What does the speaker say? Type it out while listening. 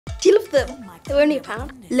Do you love them? They were only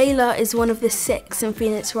 £1. Leila is one of the 6 in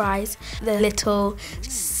Phoenix Rise, the little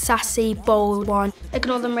sassy, bold one.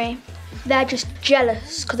 Ignore them, Ray. They're just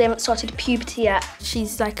jealous because they haven't started puberty yet.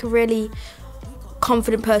 She's like a really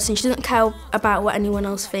confident person. She doesn't care about what anyone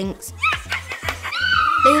else thinks.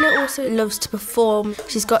 Leila also loves to perform.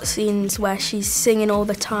 She's got scenes where she's singing all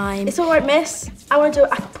the time. It's all right, miss. I want to do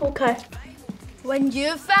Acapulco. When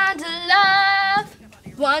you found a love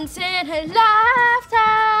once in her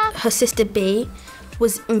lifetime. Her sister B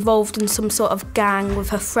was involved in some sort of gang with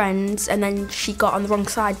her friends, and then she got on the wrong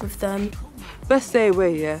side with them. Best stay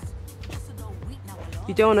away, yeah?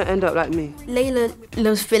 You don't want to end up like me. Leila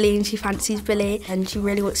loves Billy and she fancies Billy, and she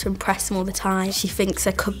really wants to impress him all the time. She thinks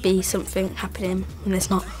there could be something happening and there's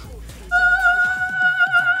not.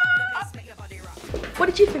 What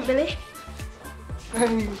did you think, Billy?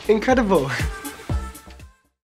 Incredible.